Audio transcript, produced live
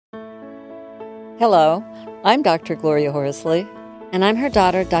Hello, I'm Dr. Gloria Horsley. And I'm her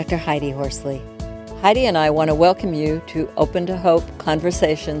daughter, Dr. Heidi Horsley. Heidi and I want to welcome you to Open to Hope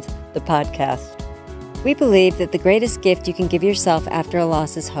Conversations, the podcast. We believe that the greatest gift you can give yourself after a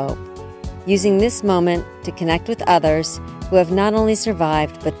loss is hope, using this moment to connect with others who have not only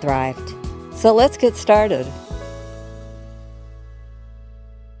survived but thrived. So let's get started.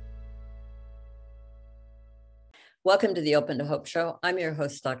 Welcome to the Open to Hope Show. I'm your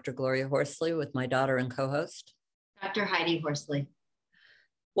host, Dr. Gloria Horsley, with my daughter and co-host, Dr. Heidi Horsley.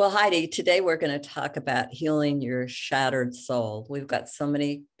 Well, Heidi, today we're going to talk about healing your shattered soul. We've got so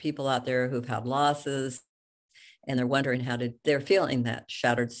many people out there who've had losses, and they're wondering they're feeling that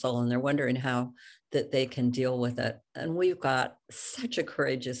shattered soul, and they're wondering how that they can deal with it. And we've got such a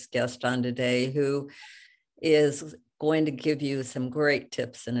courageous guest on today who is going to give you some great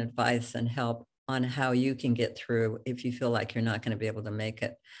tips and advice and help on how you can get through if you feel like you're not going to be able to make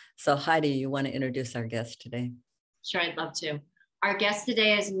it. So Heidi, you want to introduce our guest today? Sure, I'd love to. Our guest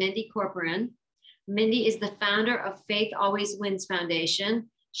today is Mindy Corporon. Mindy is the founder of Faith Always Wins Foundation.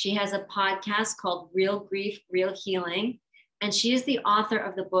 She has a podcast called Real Grief, Real Healing. And she is the author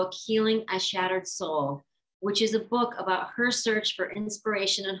of the book Healing a Shattered Soul, which is a book about her search for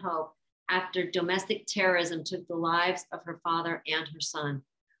inspiration and hope after domestic terrorism took the lives of her father and her son.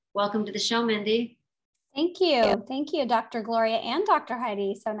 Welcome to the show, Mindy. Thank you. Yeah. Thank you, Dr. Gloria and Dr.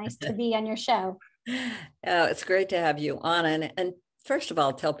 Heidi. So nice to be on your show. It's great to have you on. And first of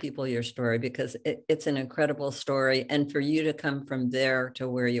all, tell people your story, because it's an incredible story. And for you to come from there to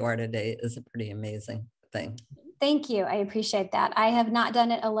where you are today is a pretty amazing thing. Thank you. I appreciate that. I have not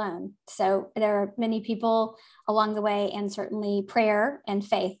done it alone. So there are many people along the way, and certainly prayer and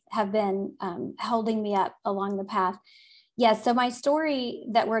faith have been holding me up along the path. Yes. So my story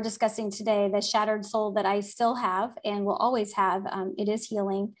that we're discussing today, the shattered soul that I still have and will always have, it is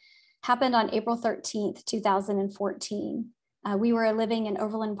healing, happened on April 13th, 2014. We were living in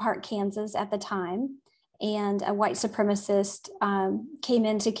Overland Park, Kansas at the time, and a white supremacist came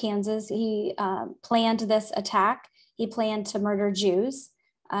into Kansas. He planned this attack. He planned to murder Jews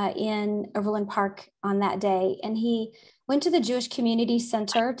in Overland Park on that day. And he went to the Jewish Community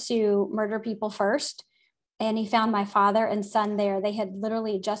Center to murder people first. And he found my father and son there. They had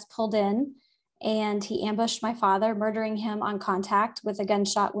literally just pulled in, and he ambushed my father, murdering him on contact with a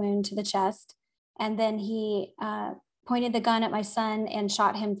gunshot wound to the chest. And then he pointed the gun at my son and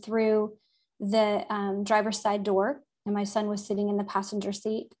shot him through the driver's side door. And my son was sitting in the passenger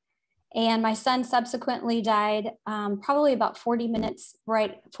seat. And my son subsequently died probably about 40 minutes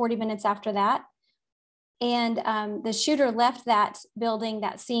after that. And the shooter left that building,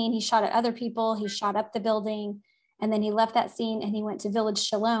 that scene. He shot at other people. He shot up the building, and then he left that scene and he went to Village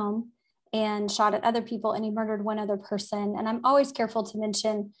Shalom and shot at other people, and he murdered one other person. And I'm always careful to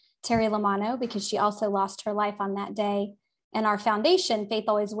mention Terry Lamano, because she also lost her life on that day. And our foundation, Faith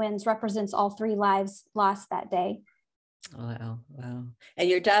Always Wins, represents all three lives lost that day. Wow. And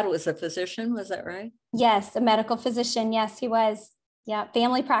your dad was a physician, was that right? Yes, a medical physician. Yes, he was. Yeah,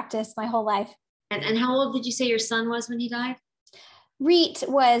 family practice my whole life. And how old did you say your son was when he died? Reet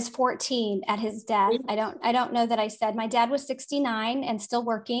was 14 at his death. I don't know that I said. My dad was 69 and still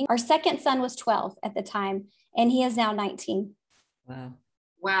working. Our second son was 12 at the time, and he is now 19.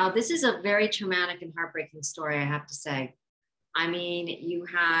 Wow, this is a very traumatic and heartbreaking story, I have to say. I mean, you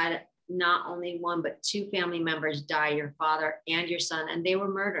had not only one, but two family members die, your father and your son, and they were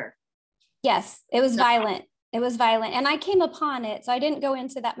murdered. Yes, it was violent. It was violent. And I came upon it. So I didn't go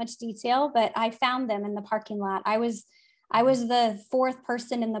into that much detail, but I found them in the parking lot. I was the fourth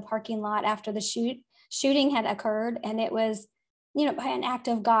person in the parking lot after the shooting had occurred. And it was, by an act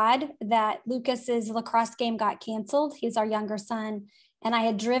of God that Lucas's lacrosse game got canceled. He's our younger son. And I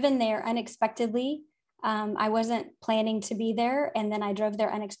had driven there unexpectedly. I wasn't planning to be there. And then I drove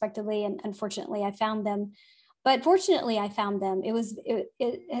there unexpectedly. And unfortunately, I found them. But fortunately, I found them.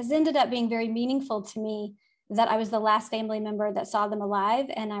 It has ended up being very meaningful to me that I was the last family member that saw them alive,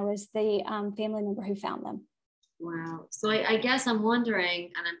 and I was the family member who found them. Wow. So I guess I'm wondering,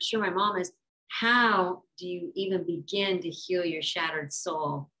 and I'm sure my mom is, how do you even begin to heal your shattered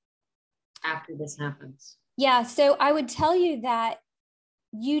soul after this happens? Yeah, so I would tell you that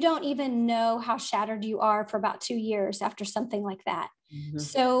you don't even know how shattered you are for about 2 years after something like that. Mm-hmm.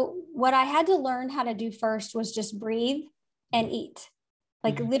 So what I had to learn how to do first was just breathe and eat.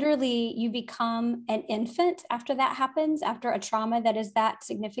 Like literally you become an infant after that happens, after a trauma that is that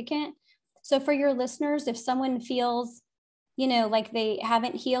significant. So for your listeners, if someone feels, like they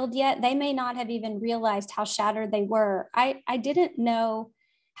haven't healed yet, they may not have even realized how shattered they were. I didn't know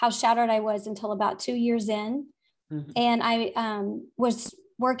how shattered I was until about 2 years in. Mm-hmm. And I was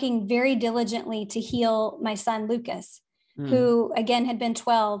working very diligently to heal my son, Lucas, who again had been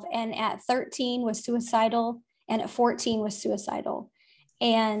 12 and at 13 was suicidal and at 14 was suicidal.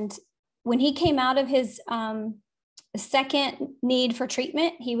 And when he came out of his second need for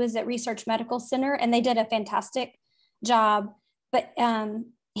treatment, he was at Research Medical Center and they did a fantastic job, but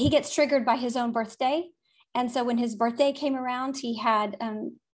he gets triggered by his own birthday. And so when his birthday came around, he had,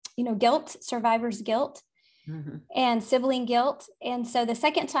 guilt, survivor's guilt, and sibling guilt. And so the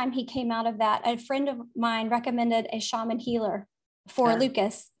second time he came out of that, a friend of mine recommended a shaman healer for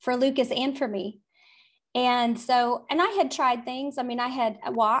Lucas and for me. And so, and I had tried things. I mean,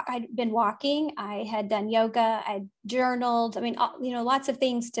 I'd been walking, I had done yoga, I'd journaled, lots of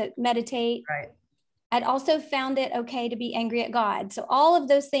things to meditate. Right. I'd also found it okay to be angry at God. So all of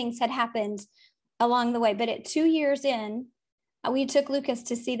those things had happened along the way. But at 2 years in, we took Lucas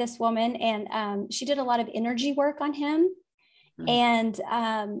to see this woman, and she did a lot of energy work on him. And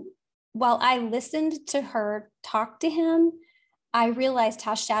while I listened to her talk to him, I realized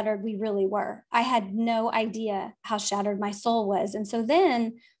how shattered we really were. I had no idea how shattered my soul was. And so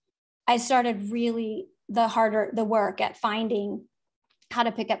then I started really the work at finding how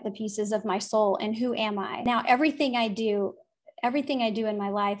to pick up the pieces of my soul and who am I? Now, everything I do in my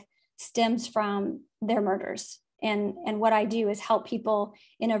life stems from their murders. And what I do is help people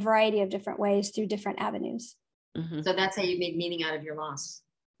in a variety of different ways through different avenues. So that's how you made meaning out of your loss.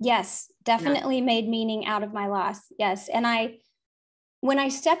 Yes, definitely made meaning out of my loss. Yes. And when I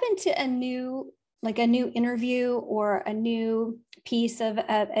step into a new interview or a new piece of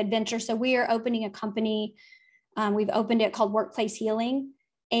adventure, so we are opening a company. We've opened it called Workplace Healing,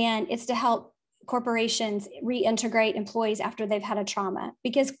 and it's to help corporations reintegrate employees after they've had a trauma,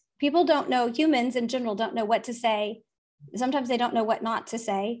 because people don't know, humans in general don't know what to say. Sometimes they don't know what not to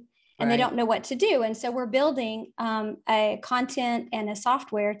say, and they don't know what to do. And so we're building a content and a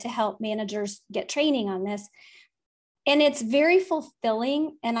software to help managers get training on this. And it's very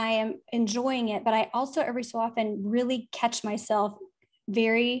fulfilling and I am enjoying it, but I also every so often really catch myself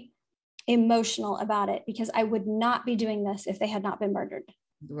very emotional about it, because I would not be doing this if they had not been murdered.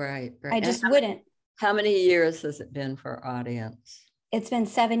 Right. I just wouldn't. How many years has it been for our audience? It's been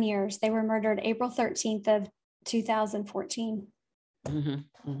 7 years. They were murdered April 13th of 2014.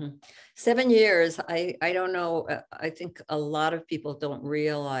 7 years. I don't know. I think a lot of people don't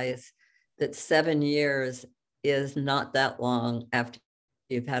realize that 7 years is not that long after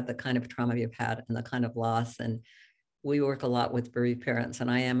you've had the kind of trauma you've had and the kind of loss. And we work a lot with bereaved parents, and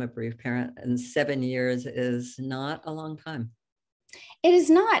I am a bereaved parent, and 7 years is not a long time. It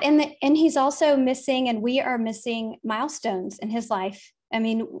is not. And he's also missing, and we are missing milestones in his life. I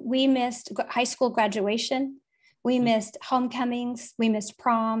mean, we missed high school graduation. We missed homecomings. We missed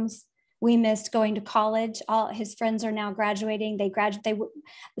proms. We missed going to college. All his friends are now graduating.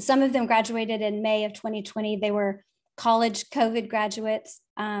 Some of them graduated in May of 2020. They were college COVID graduates.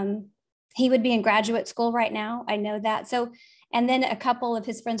 He would be in graduate school right now. I know that. So, and then a couple of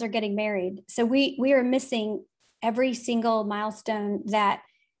his friends are getting married. So we are missing every single milestone that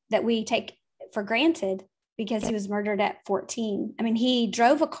we take for granted, because he was murdered at 14. I mean, he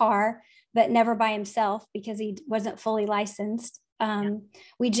drove a car, but never by himself because he wasn't fully licensed.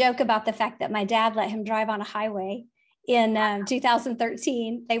 We joke about the fact that my dad let him drive on a highway in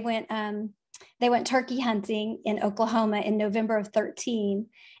 2013. They went turkey hunting in Oklahoma in November of 13.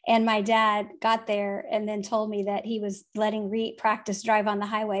 And my dad got there and then told me that he was letting Reet practice drive on the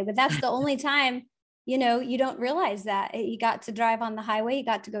highway. But that's the only time, you don't realize that he got to drive on the highway. He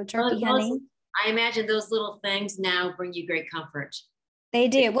got to go turkey hunting. I imagine those little things now bring you great comfort. They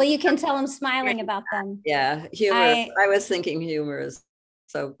do. Well, you can tell I'm smiling about them. Yeah. Humor. I was thinking humor is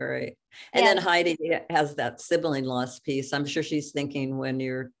so great. And then Heidi has that sibling loss piece. I'm sure she's thinking when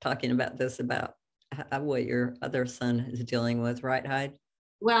you're talking about this, about what your other son is dealing with, right, Heidi?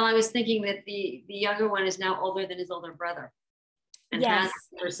 Well, I was thinking that the younger one is now older than his older brother, and has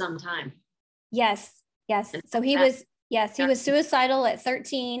for some time. Yes. So he was suicidal at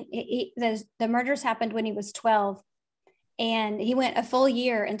 13. The murders happened when he was 12. And he went a full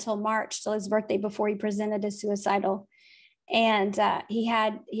year until March, till his birthday, before he presented as suicidal. And he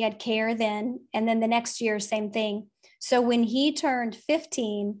had care then. And then the next year, same thing. So when he turned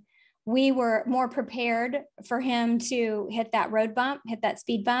 15, we were more prepared for him to hit that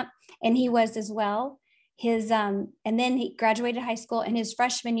speed bump. And he was as well. And then he graduated high school, and his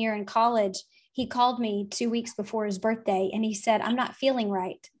freshman year in college, he called me 2 weeks before his birthday. And he said, "I'm not feeling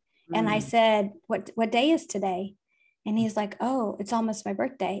right." And I said, what day is today? And he's like, "Oh, it's almost my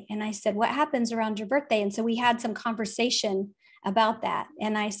birthday." And I said, "What happens around your birthday?" And so we had some conversation about that.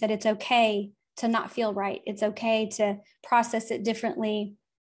 And I said, it's okay to not feel right. It's okay to process it differently.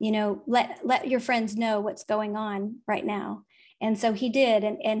 let your friends know what's going on right now. And so he did,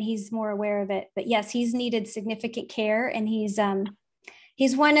 and he's more aware of it. But yes, he's needed significant care, and he's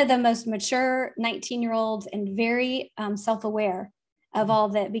one of the most mature 19-year-olds and very self-aware of all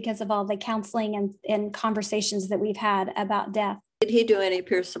that, because of all the counseling and conversations that we've had about death. Did he do any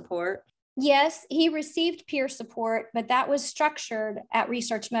peer support? Yes, he received peer support, but that was structured at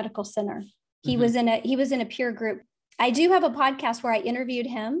Research Medical Center. He was in a peer group. I do have a podcast where I interviewed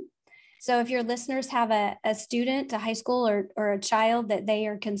him. So if your listeners have a student, a high school or a child that they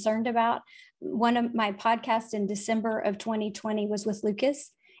are concerned about, one of my podcasts in December of 2020 was with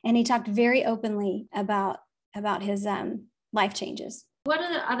Lucas, and he talked very openly about his life changes. What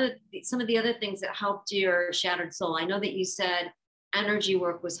are some of the other things that helped your shattered soul? I know that you said energy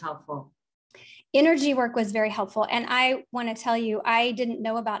work was helpful. Energy work was very helpful. And I want to tell you, I didn't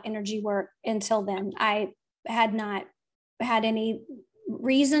know about energy work until then. I had not had any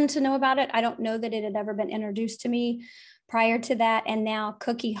reason to know about it. I don't know that it had ever been introduced to me prior to that. And now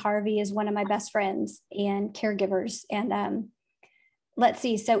Cookie Harvey is one of my best friends and caregivers. And let's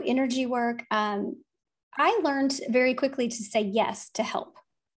see. So energy work, I learned very quickly to say yes to help.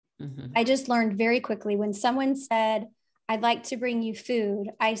 I just learned very quickly when someone said, I'd like to bring you food,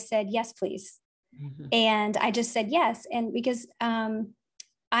 I said, yes, please. And I just said yes. And because I'm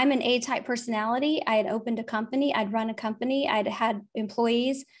an A-type personality, I had opened a company, I'd run a company, I'd had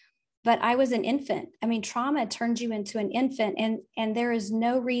employees, but I was an infant. I mean, trauma turns you into an infant, and there is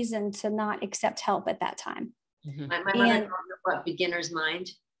no reason to not accept help at that time. My mother called it what, beginner's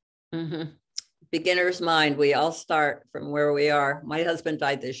mind? Beginner's mind. We all start from where we are. My husband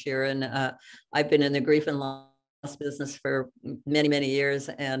died this year, and I've been in the grief and loss business for many, many years,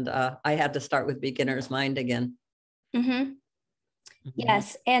 and I had to start with beginner's mind again.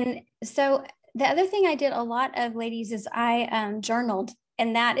 Yes. And so the other thing I did a lot of, ladies, is I journaled,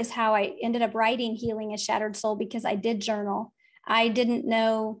 and that is how I ended up writing Healing a Shattered Soul, because I did journal. I didn't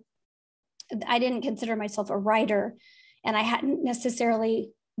consider myself a writer, and I hadn't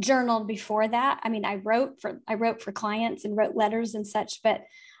necessarily journaled before that. I mean, I wrote for clients and wrote letters and such, but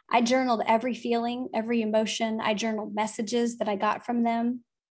I journaled every feeling, every emotion. I journaled messages that I got from them.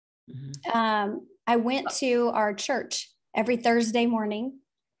 I went to our church every Thursday morning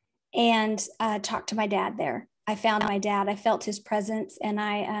and talked to my dad there. I found my dad, I felt his presence, and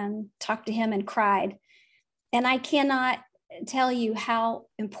I talked to him and cried. And I cannot tell you how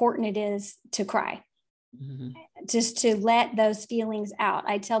important it is to cry, just to let those feelings out.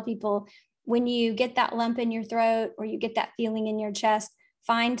 I tell people, when you get that lump in your throat or you get that feeling in your chest,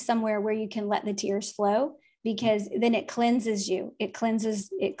 find somewhere where you can let the tears flow, because then it cleanses you. It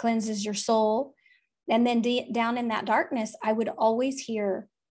cleanses your soul. And then down in that darkness, I would always hear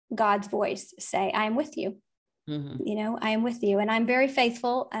God's voice say, I am with you. I am with you. And I'm very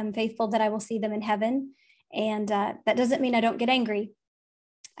faithful. I'm faithful that I will see them in heaven. And that doesn't mean I don't get angry.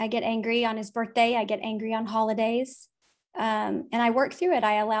 I get angry on his birthday. I get angry on holidays. And I work through it.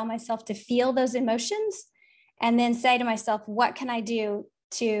 I allow myself to feel those emotions and then say to myself, what can I do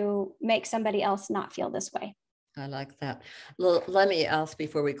to make somebody else not feel this way? I like that. Well, let me ask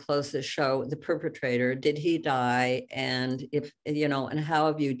before we close the show, the perpetrator, did he die? And and how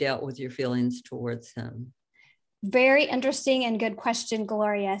have you dealt with your feelings towards him? Very interesting and good question,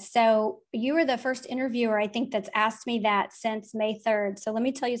 Gloria. So you were the first interviewer, I think, that's asked me that since May 3rd. So let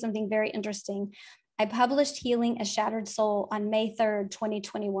me tell you something very interesting. I published Healing a Shattered Soul on May 3rd,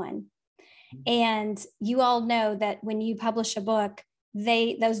 2021. And you all know that when you publish a book,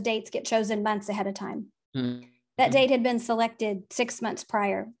 those dates get chosen months ahead of time. That date had been selected 6 months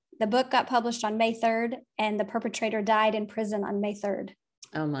prior. The book got published on May 3rd, and the perpetrator died in prison on May 3rd.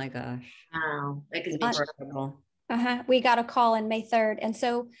 Oh my gosh. Wow. That could be horrible. We got a call on May 3rd. And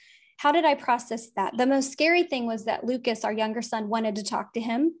so how did I process that? The most scary thing was that Lucas, our younger son, wanted to talk to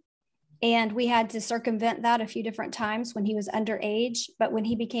him. And we had to circumvent that a few different times when he was underage. But when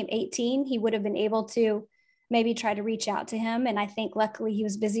he became 18, he would have been able to maybe try to reach out to him. And I think luckily he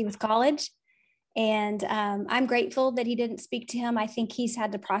was busy with college. And I'm grateful that he didn't speak to him. I think he's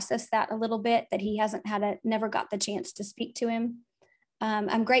had to process that a little bit, that he never got the chance to speak to him.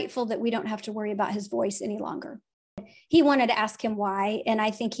 I'm grateful that we don't have to worry about his voice any longer. He wanted to ask him why, and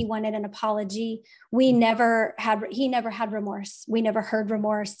I think he wanted an apology. He never had remorse. We never heard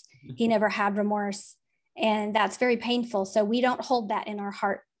remorse. He never had remorse. And that's very painful. So we don't hold that in our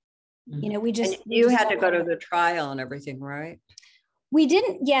heart. You had to go to the trial and everything, right? We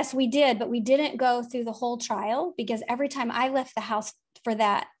didn't. Yes, we did, but we didn't go through the whole trial, because every time I left the house for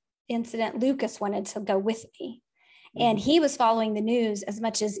that incident, Lucas wanted to go with me. And he was following the news as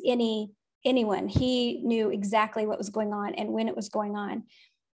much as anyone. He knew exactly what was going on and when it was going on.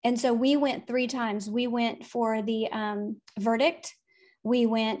 And so we went 3 times. We went for the verdict. We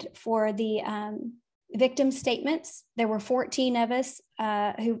went for the victim statements. There were 14 of us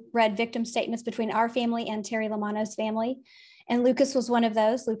who read victim statements between our family and Terry Lamano's family. And Lucas was one of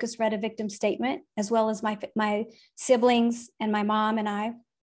those. Lucas read a victim statement, as well as my siblings and my mom and I.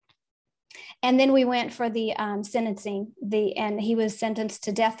 And then we went for the sentencing. And he was sentenced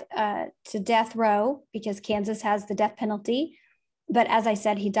to death row because Kansas has the death penalty. But as I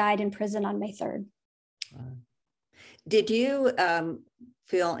said, he died in prison on May 3rd. Did you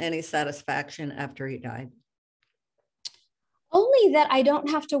feel any satisfaction after he died? Only that I don't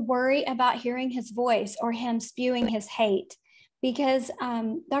have to worry about hearing his voice or him spewing his hate, because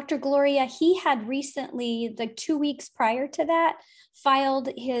Dr. Gloria, he had recently, like 2 weeks prior to that, filed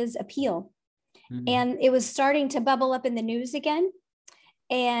his appeal. Mm-hmm. And it was starting to bubble up in the news again.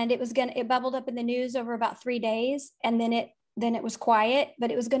 And it bubbled up in the news over about 3 days. And then it was quiet,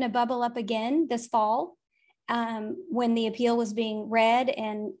 but it was going to bubble up again this fall when the appeal was being read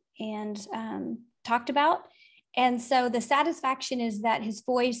and talked about. And so the satisfaction is that his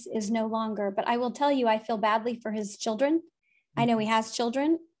voice is no longer, but I will tell you, I feel badly for his children. I know he has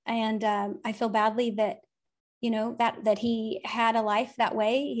children, and I feel badly that, that he had a life that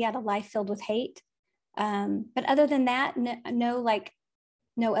way. He had a life filled with hate. But other than that,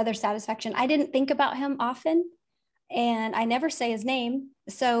 no other satisfaction. I didn't think about him often, and I never say his name.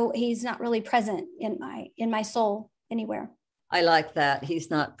 So he's not really present in my soul anywhere. I like that. He's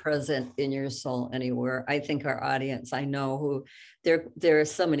not present in your soul anywhere. I think our audience, I know there are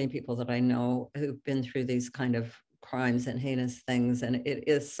so many people that I know who've been through these kind of crimes and heinous things. And it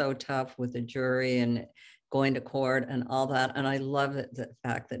is so tough with the jury and going to court and all that. And I love the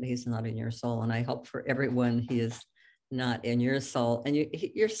fact that he's not in your soul. And I hope for everyone he is not in your soul. And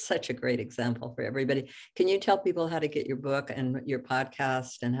you're such a great example for everybody. Can you tell people how to get your book and your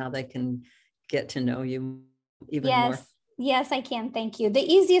podcast and how they can get to know you even more? Yes, I can. Thank you. The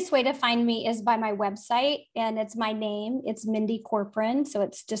easiest way to find me is by my website, and it's my name. It's Mindy Corporon. So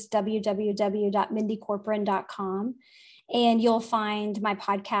it's just www.mindycorporon.com. And you'll find my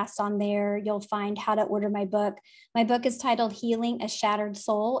podcast on there. You'll find how to order my book. My book is titled Healing a Shattered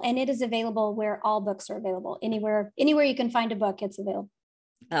Soul, and it is available where all books are available. Anywhere you can find a book, it's available.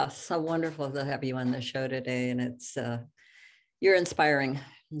 Oh, so wonderful to have you on the show today. And it's, you're inspiring.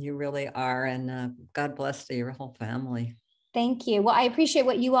 You really are. And God bless to your whole family. Thank you. Well, I appreciate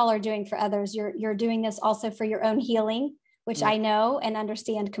what you all are doing for others. You're doing this also for your own healing, which I know and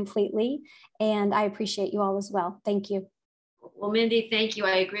understand completely. And I appreciate you all as well. Thank you. Well, Mindy, thank you.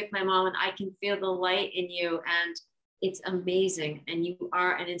 I agree with my mom, and I can feel the light in you, and it's amazing. And you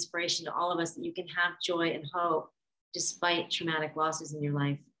are an inspiration to all of us that you can have joy and hope despite traumatic losses in your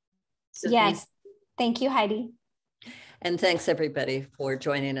life. So yes. Thank you, Heidi. And thanks everybody for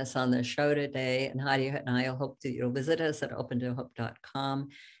joining us on the show today. And Heidi and I hope that you'll visit us at opentohope.com.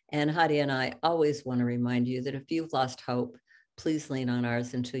 And Heidi and I always want to remind you that if you've lost hope, please lean on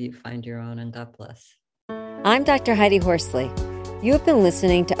ours until you find your own, and God bless. I'm Dr. Heidi Horsley. You have been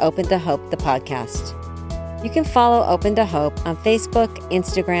listening to Open to Hope, the podcast. You can follow Open to Hope on Facebook,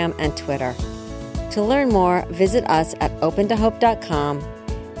 Instagram, and Twitter. To learn more, visit us at opentohope.com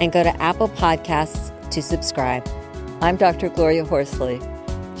and go to Apple Podcasts to subscribe. I'm Dr. Gloria Horsley.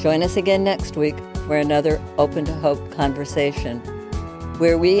 Join us again next week for another Open to Hope conversation,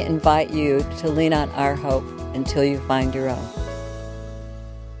 where we invite you to lean on our hope until you find your own.